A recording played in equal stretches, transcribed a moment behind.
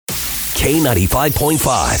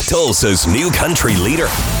K95.5, Tulsa's new country leader.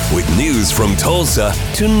 With news from Tulsa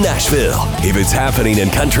to Nashville. If it's happening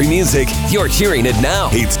in country music, you're hearing it now.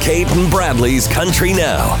 It's Cait and Bradley's Country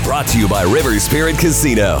Now. Brought to you by River Spirit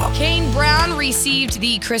Casino. Kane Brown received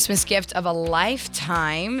the Christmas gift of a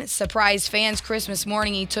lifetime. Surprised fans Christmas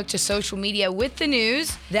morning. He took to social media with the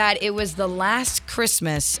news that it was the last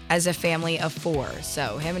Christmas as a family of 4.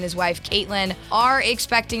 So him and his wife, Caitlin, are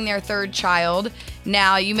expecting their 3rd child.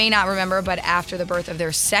 Now, you may not remember, but after the birth of their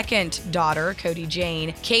 2nd daughter, Cody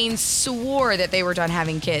Jane, Kane swore that they were done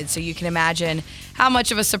having kids. So you can imagine how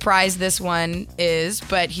much of a surprise this one is.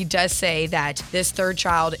 But he does say that this 3rd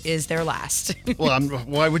child is their last. Well,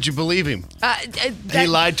 why would you believe him? He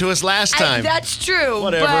lied to us last time. That's true.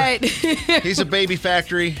 Whatever. But He's a baby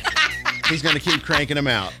factory. He's going to keep cranking them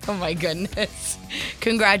out. Oh, my goodness.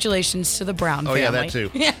 Congratulations to the Brown family. Oh, yeah, that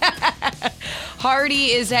too.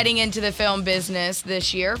 Hardy is heading into the film business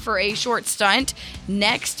this year for a short stunt.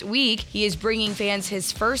 Next week, he is bringing fans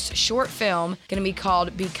his first short film, going to be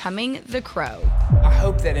called Becoming the Crow. I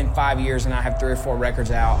hope that in 5 years, and I have 3 or 4 records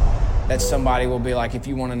out, that somebody will be like, if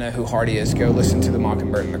you want to know who Hardy is, go listen to The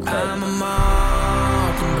Mockingbird and the Crow. I'm a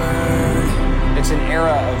mockingbird. It's an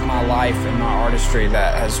era of my life and my artistry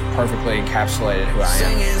that has perfectly encapsulated who I am.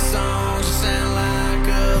 Singing songs that sound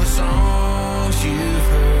like other songs you've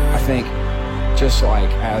heard. I think just like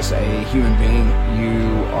as a human being,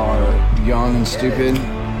 you are young and stupid,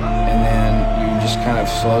 and then you just kind of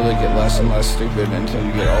slowly get less and less stupid until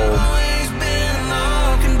you get old. Always been a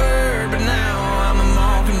mockingbird, but now I'm a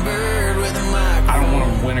mockingbird with a microphone. I don't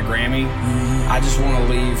want to win a Grammy. I just want to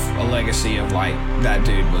leave a legacy of like, that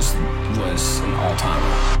dude was an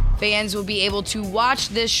all-timer. Fans will be able to watch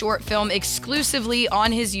this short film exclusively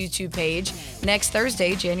on his YouTube page next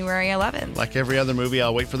Thursday, January 11th. Like every other movie,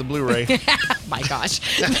 I'll wait for the Blu-ray. My gosh.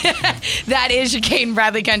 That is your Cait and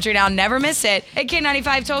Bradley Country Now. Never miss it at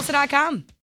K95Tulsa.com.